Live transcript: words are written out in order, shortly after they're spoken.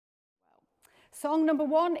Song number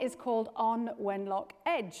 1 is called On Wenlock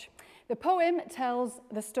Edge. The poem tells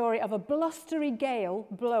the story of a blustery gale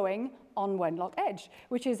blowing on Wenlock Edge,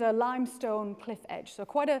 which is a limestone cliff edge, so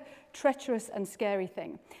quite a treacherous and scary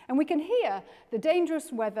thing. And we can hear the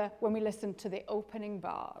dangerous weather when we listen to the opening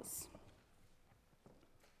bars.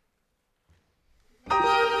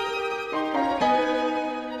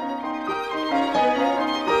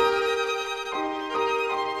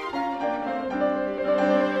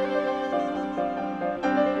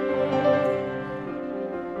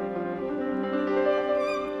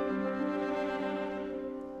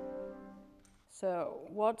 So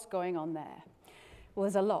what's going on there? Well,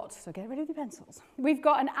 there's a lot, so get ready with your pencils. We've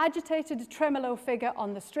got an agitated tremolo figure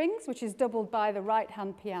on the strings, which is doubled by the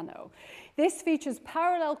right-hand piano. This features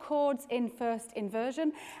parallel chords in first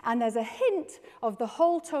inversion, and there's a hint of the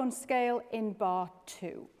whole tone scale in bar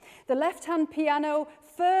 2. The left-hand piano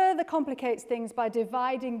further complicates things by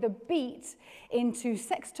dividing the beat into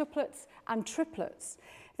sextuplets and triplets.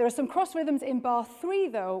 There are some cross rhythms in bar 3,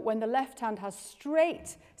 though, when the left hand has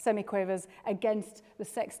straight semiquavers against the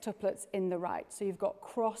sextuplets in the right. So you've got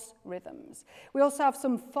cross rhythms. We also have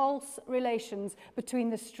some false relations between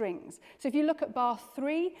the strings. So if you look at bar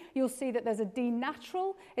 3, you'll see that there's a D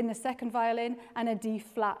natural in the second violin and a D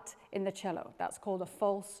flat in the cello. That's called a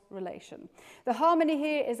false relation. The harmony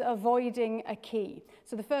here is avoiding a key.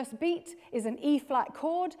 So the first beat is an E flat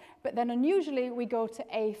chord, but then unusually we go to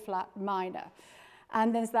A flat minor.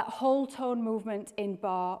 And there's that whole tone movement in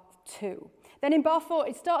bar 2. Then in bar 4,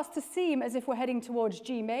 it starts to seem as if we're heading towards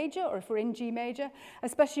G major, or if we're in G major,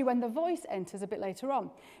 especially when the voice enters a bit later on.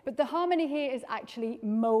 But the harmony here is actually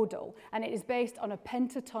modal, and it is based on a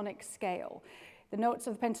pentatonic scale. The notes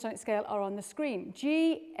of the pentatonic scale are on the screen: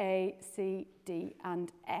 G, A, C, D, and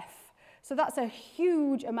F. So that's a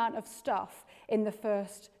huge amount of stuff in the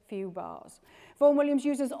first few bars. Vaughan Williams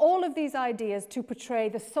uses all of these ideas to portray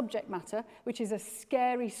the subject matter, which is a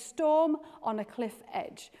scary storm on a cliff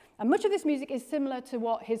edge. And much of this music is similar to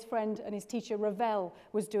what his friend and his teacher Ravel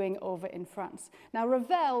was doing over in France. Now,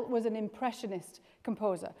 Ravel was an Impressionist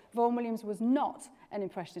composer. Vaughan Williams was not an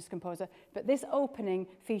Impressionist composer, but this opening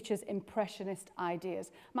features Impressionist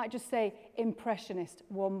ideas. I might just say Impressionist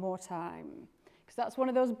one more time, because that's one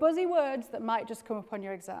of those buzzy words that might just come up on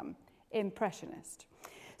your exam. Impressionist.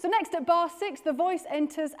 So next at bar 6, the voice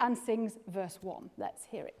enters and sings verse 1. Let's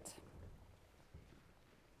hear it.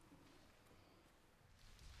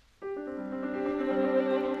 On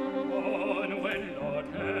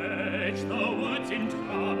Wenlock Edge, the woods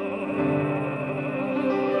entire,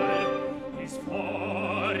 his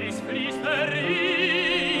forest fleece the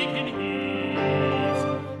reeking heaves.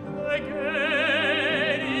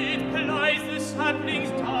 Again it plies the saplings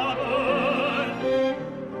double,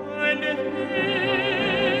 and it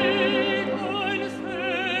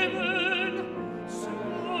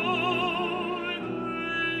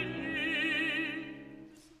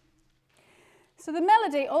So the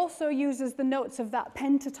melody also uses the notes of that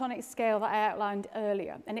pentatonic scale that I outlined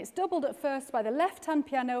earlier, and it's doubled at first by the left-hand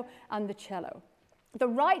piano and the cello. The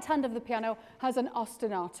right hand of the piano has an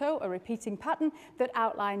ostinato, a repeating pattern that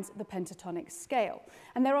outlines the pentatonic scale.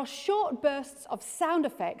 And there are short bursts of sound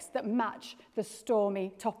effects that match the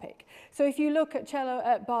stormy topic. So if you look at cello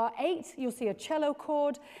at bar 8, you'll see a cello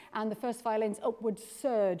chord and the first violin's upward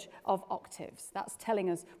surge of octaves. That's telling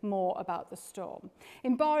us more about the storm.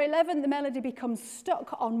 In bar 11, the melody becomes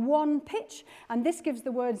stuck on one pitch, and this gives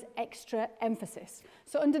the words extra emphasis.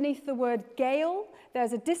 So underneath the word gale,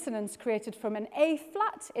 there's a dissonance created from an A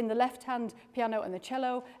flat in the left-hand piano and the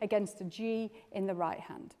cello against a G in the right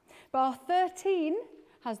hand. Bar 13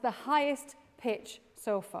 has the highest pitch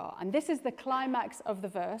so far, and this is the climax of the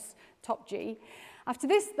verse, top G. After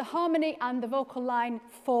this, the harmony and the vocal line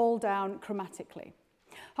fall down chromatically.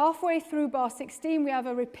 Halfway through bar 16, we have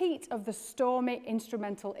a repeat of the stormy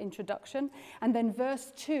instrumental introduction, and then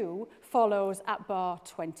verse 2 follows at bar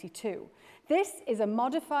 22. This is a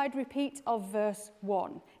modified repeat of verse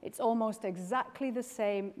 1. It's almost exactly the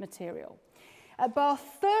same material. At bar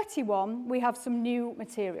 31, we have some new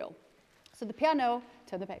material. So the piano,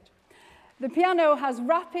 turn the page. The piano has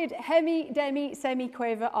rapid hemi, demi,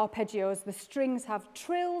 semi-quaver arpeggios. The strings have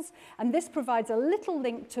trills, and this provides a little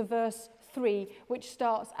link to verse 3, which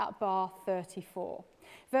starts at bar 34.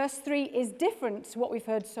 Verse 3 is different to what we've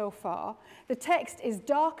heard so far. The text is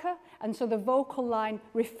darker, and so the vocal line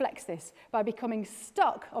reflects this by becoming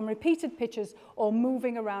stuck on repeated pitches or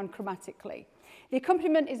moving around chromatically. The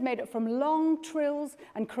accompaniment is made up from long trills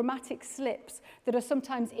and chromatic slips that are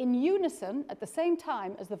sometimes in unison at the same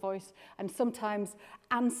time as the voice and sometimes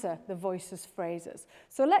answer the voice's phrases.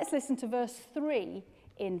 So let's listen to verse 3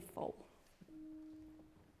 in full.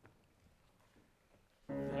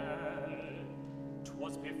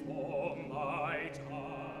 before my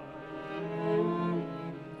time.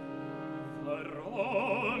 The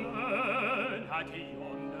Roman at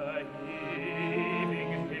yonder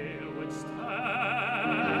heaving hill would stand.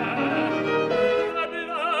 The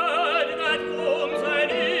blood that warms an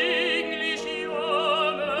English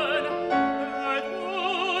yeoman, that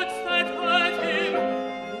wounds that hurt him,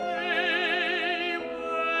 they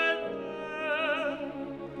were there.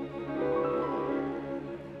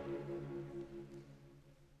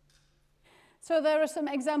 So there are some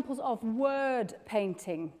examples of word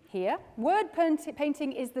painting here. Word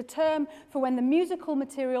painting is the term for when the musical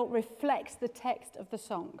material reflects the text of the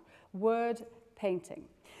song. Word painting.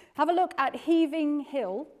 Have a look at Heaving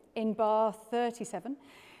Hill in bar 37.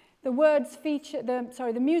 The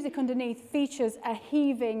music underneath features a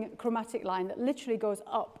heaving chromatic line that literally goes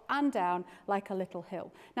up and down like a little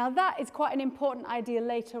hill. Now that is quite an important idea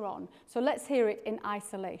later on, so let's hear it in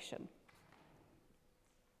isolation.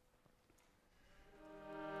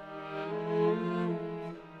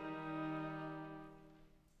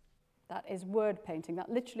 That is word painting. That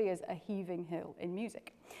literally is a heaving hill in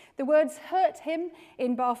music. The words hurt him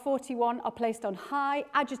in bar 41 are placed on high,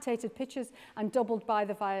 agitated pitches and doubled by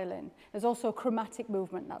the violin. There's also a chromatic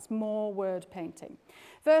movement. That's more word painting.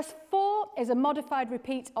 Verse 4 is a modified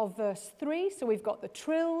repeat of verse 3. So we've got the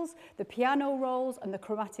trills, the piano rolls, and the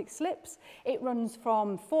chromatic slips. It runs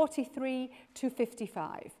from 43 to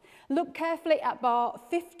 55. Look carefully at bar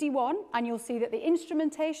 51 and you'll see that the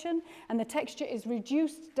instrumentation and the texture is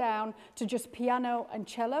reduced down to just piano and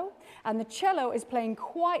cello, and the cello is playing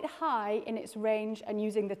quite high in its range and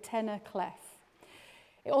using the tenor clef.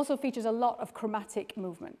 It also features a lot of chromatic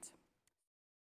movement.